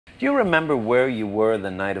Do you remember where you were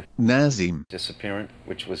the night of Nazim disappearance,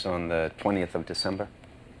 which was on the 20th of December?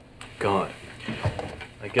 God.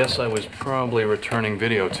 I guess I was probably returning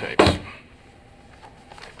videotapes.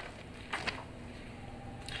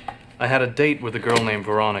 I had a date with a girl named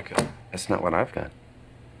Veronica. That's not what I've got.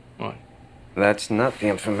 What? That's not the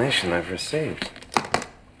information I've received.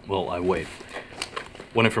 Well, I wait.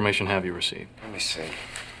 What information have you received? Let me see.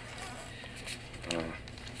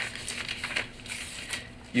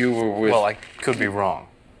 You were with... Well, I could be wrong.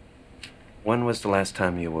 When was the last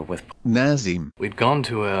time you were with... Nazim. We'd gone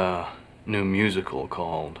to a new musical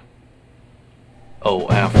called Oh,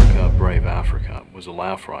 Africa, Brave Africa. It was a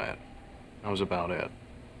laugh riot. That was about it.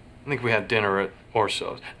 I think we had dinner at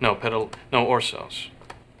Orso's. No, Orso's.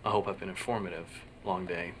 I hope I've been informative. Long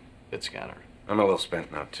day. Bit scattered. I'm a little spent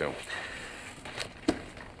now, too.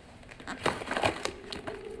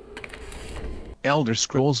 Elder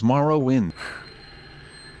Scrolls Morrowind.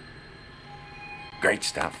 Great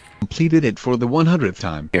stuff. Completed it for the 100th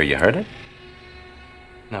time. Here, you heard it?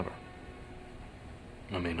 Never.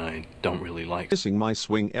 I mean, I don't really like... Missing my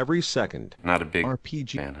swing every second. Not a big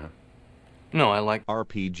RPG. fan, huh? No, I like...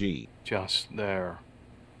 RPG. Just they're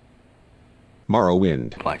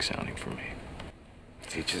Morrowind. black sounding for me.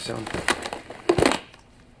 Teach his own.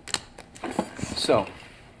 So,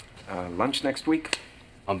 lunch next week?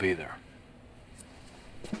 I'll be there.